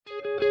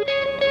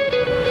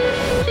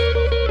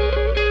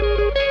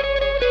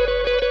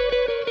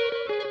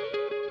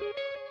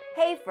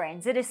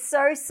friends. It is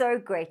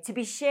so great to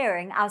be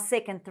sharing our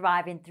second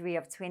Thrive in 3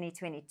 of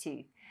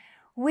 2022.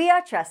 We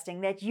are trusting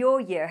that your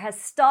year has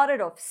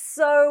started off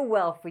so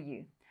well for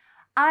you.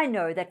 I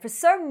know that for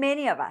so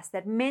many of us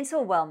that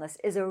mental wellness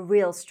is a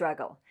real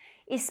struggle,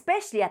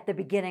 especially at the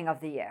beginning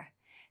of the year.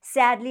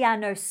 Sadly, I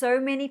know so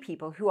many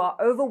people who are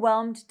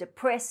overwhelmed,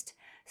 depressed,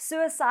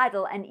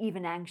 suicidal, and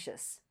even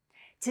anxious.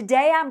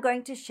 Today, I'm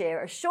going to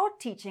share a short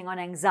teaching on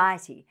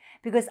anxiety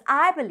because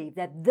I believe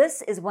that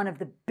this is one of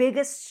the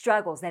biggest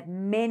struggles that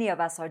many of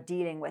us are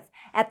dealing with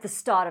at the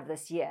start of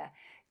this year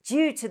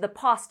due to the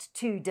past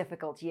 2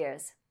 difficult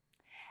years.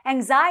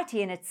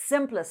 Anxiety in its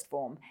simplest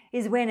form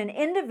is when an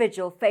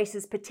individual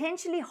faces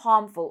potentially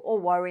harmful or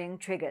worrying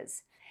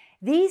triggers.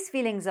 These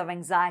feelings of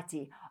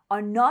anxiety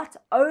are not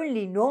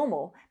only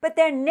normal, but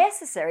they're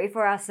necessary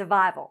for our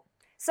survival.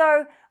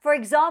 So, for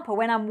example,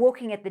 when I'm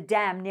walking at the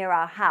dam near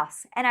our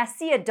house and I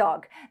see a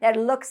dog that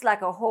looks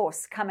like a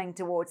horse coming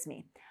towards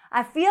me,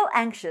 I feel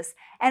anxious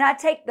and I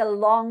take the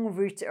long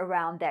route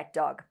around that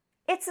dog.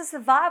 It's a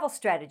survival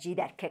strategy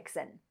that kicks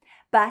in.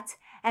 But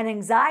an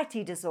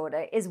anxiety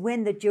disorder is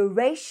when the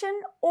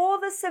duration or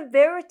the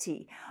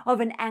severity of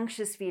an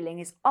anxious feeling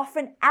is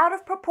often out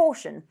of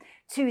proportion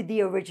to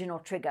the original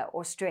trigger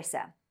or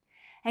stressor.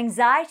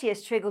 Anxiety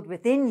is triggered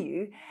within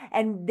you,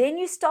 and then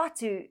you start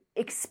to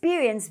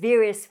experience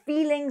various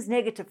feelings,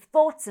 negative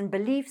thoughts, and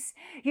beliefs.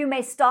 You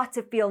may start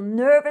to feel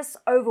nervous,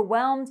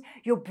 overwhelmed.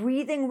 Your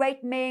breathing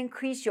rate may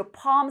increase. Your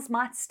palms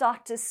might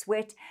start to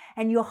sweat,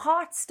 and your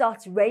heart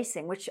starts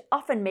racing, which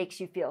often makes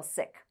you feel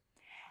sick.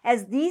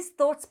 As these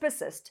thoughts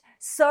persist,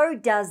 so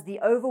does the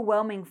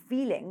overwhelming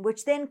feeling,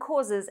 which then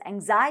causes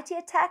anxiety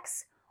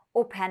attacks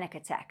or panic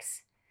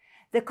attacks.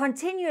 The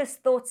continuous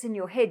thoughts in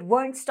your head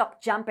won't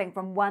stop jumping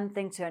from one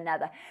thing to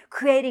another,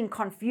 creating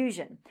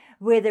confusion,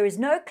 where there is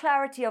no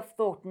clarity of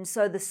thought, and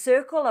so the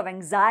circle of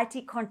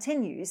anxiety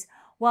continues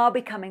while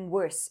becoming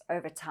worse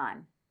over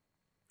time.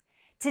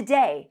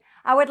 Today,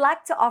 I would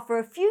like to offer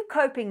a few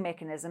coping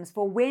mechanisms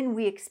for when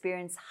we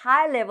experience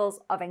high levels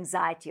of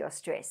anxiety or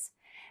stress.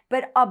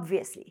 But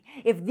obviously,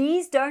 if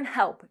these don't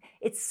help,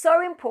 it's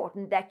so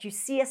important that you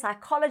see a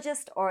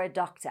psychologist or a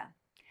doctor.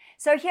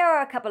 So here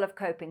are a couple of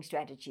coping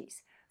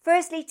strategies.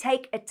 Firstly,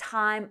 take a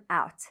time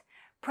out.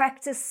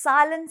 Practice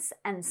silence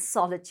and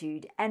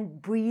solitude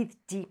and breathe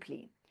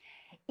deeply.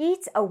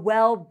 Eat a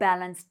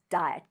well-balanced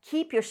diet.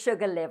 Keep your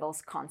sugar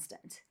levels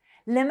constant.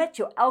 Limit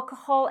your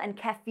alcohol and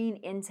caffeine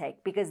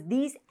intake because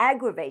these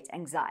aggravate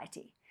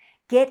anxiety.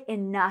 Get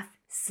enough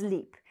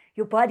sleep.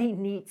 Your body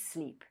needs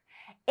sleep.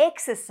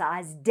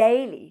 Exercise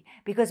daily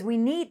because we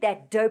need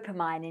that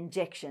dopamine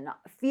injection,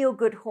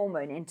 feel-good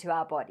hormone into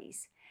our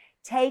bodies.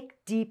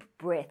 Take deep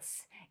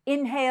breaths.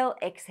 Inhale,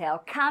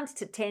 exhale, count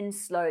to 10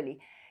 slowly.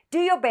 Do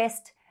your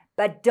best,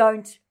 but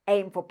don't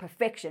aim for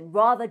perfection,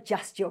 rather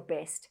just your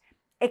best.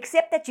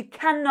 Accept that you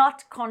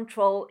cannot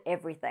control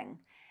everything.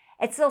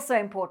 It's also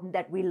important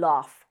that we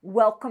laugh,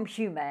 welcome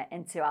humor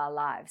into our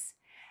lives.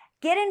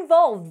 Get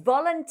involved,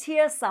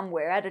 volunteer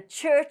somewhere at a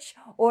church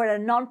or at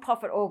a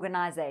non-profit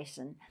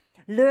organization.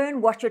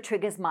 Learn what your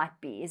triggers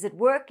might be. Is it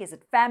work? Is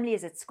it family?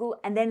 Is it school?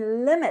 And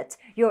then limit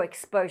your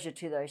exposure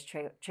to those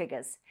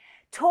triggers.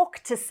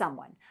 Talk to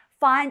someone.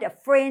 Find a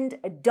friend,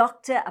 a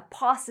doctor, a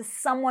pastor,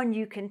 someone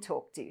you can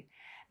talk to.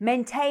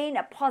 Maintain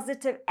a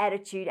positive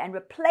attitude and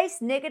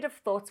replace negative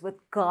thoughts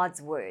with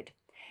God's word.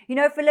 You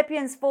know,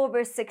 Philippians 4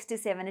 verse 6 to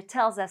 7, it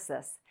tells us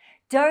this.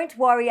 Don't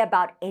worry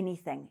about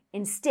anything.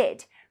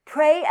 Instead,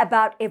 pray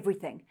about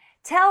everything.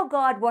 Tell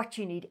God what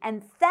you need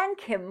and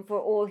thank Him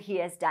for all He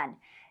has done.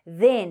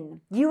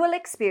 Then you will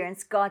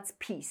experience God's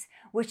peace,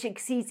 which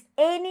exceeds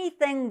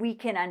anything we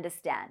can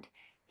understand.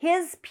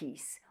 His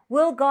peace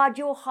will guard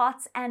your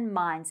hearts and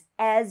minds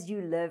as you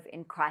live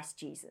in Christ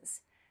Jesus.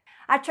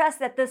 I trust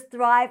that this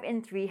Thrive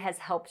in 3 has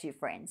helped you,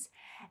 friends.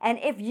 And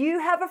if you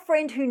have a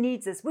friend who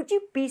needs this, would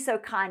you be so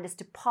kind as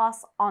to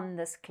pass on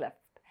this clip?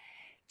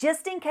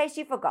 Just in case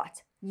you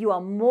forgot, you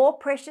are more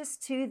precious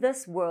to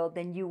this world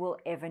than you will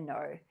ever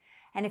know.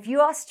 And if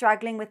you are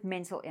struggling with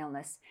mental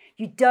illness,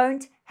 you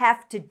don't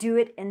have to do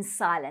it in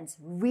silence.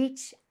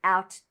 Reach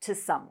out to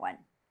someone.